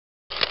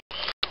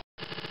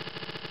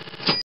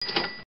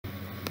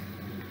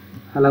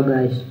Hello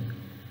guys,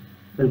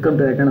 welcome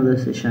to yet another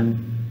session.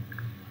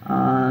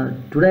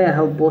 Today I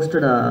have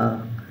posted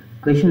a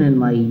question in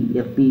my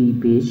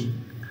FB page.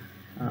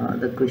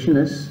 The question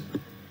is,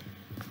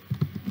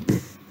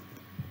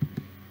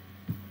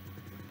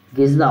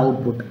 guess the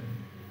output.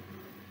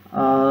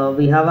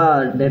 We have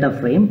a data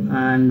frame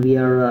and we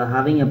are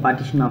having a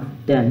partition of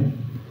 10,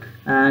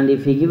 and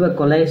if we give a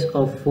Coalesce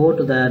of 4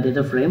 to the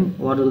data frame,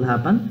 what will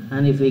happen?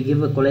 And if we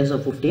give a Coalesce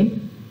of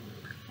 15,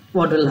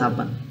 what will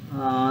happen?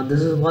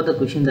 This is what the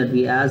question that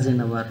we asked in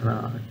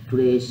our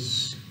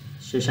today's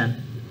session,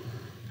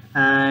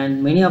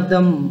 and many of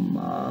them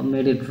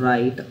made it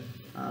right.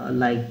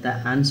 Like the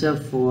answer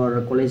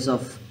for Coalesce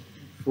of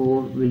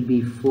 4 will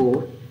be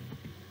 4,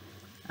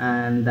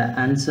 and the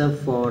answer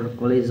for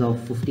Coalesce of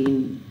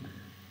 15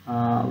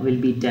 will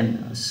be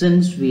 10.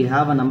 Since we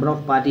have a number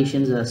of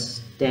partitions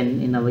as 10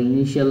 in our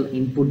initial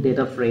input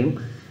data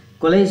frame,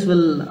 Coalesce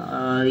will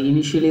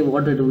initially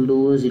what it will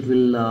do is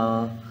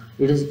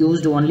it is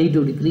used only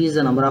to decrease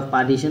the number of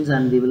partitions,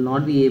 and we will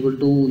not be able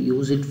to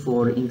use it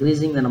for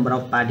increasing the number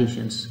of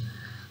partitions.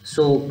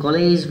 So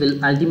Coalesce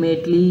will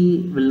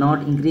ultimately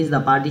not increase the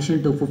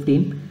partition to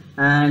 15,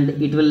 and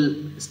it will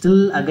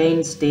still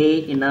again stay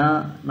in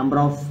a number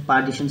of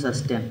partitions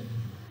as 10.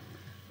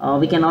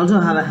 We can also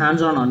have a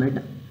hands-on on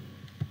it.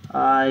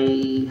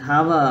 I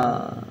have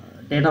a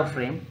data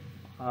frame.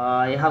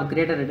 I have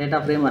created a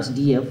data frame as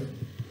df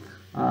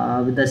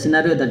with the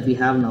scenario that we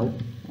have now.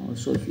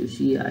 So if you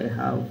see, I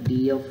have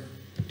df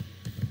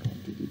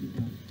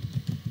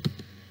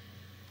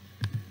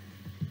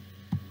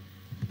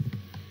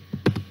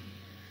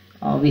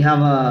we have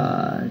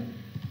a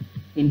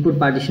input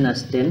partition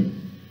as 10,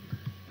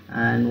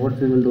 and what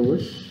we will do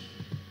is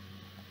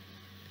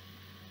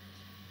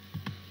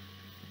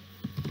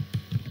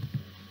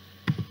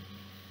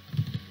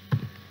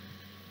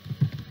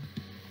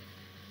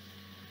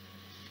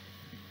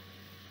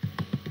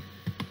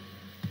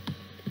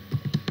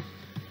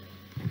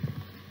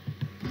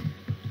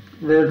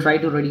we will try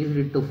to reduce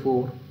it to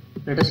 4.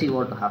 Let us see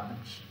what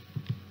happens.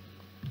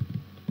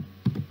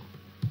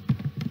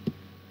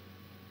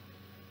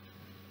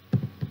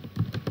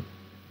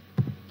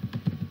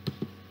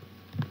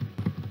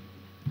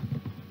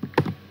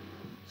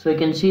 So you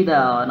can see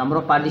the number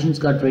of partitions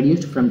got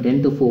reduced from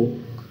 10 to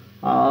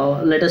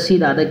 4. Let us see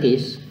the other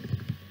case.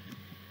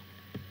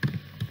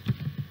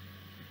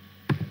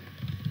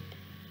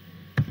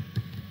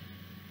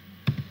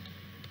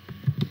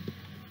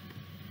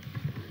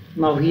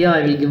 Now here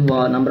I will give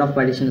number of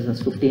partitions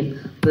as 15.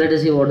 So let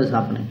us see what is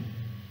happening.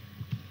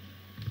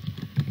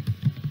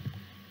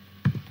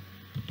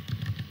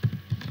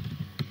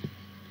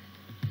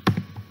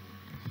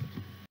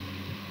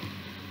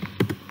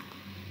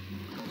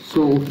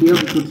 So here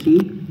we could see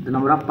the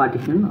number of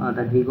partition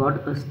that we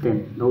got is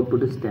 10. The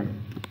output is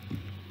 10.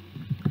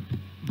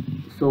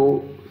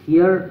 So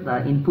here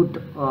the input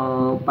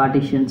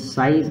partition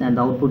size and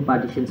the output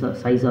partition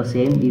size are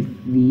same if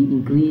we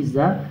increase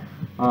the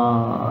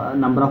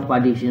number of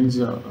partitions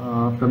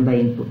from the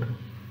input.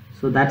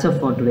 So that's it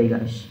for today,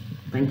 guys.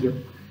 Thank you.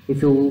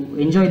 If you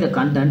enjoy the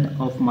content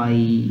of my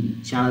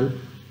channel,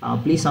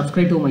 please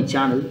subscribe to my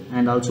channel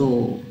and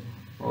also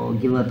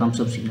give a thumbs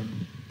up signal.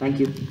 Thank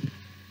you.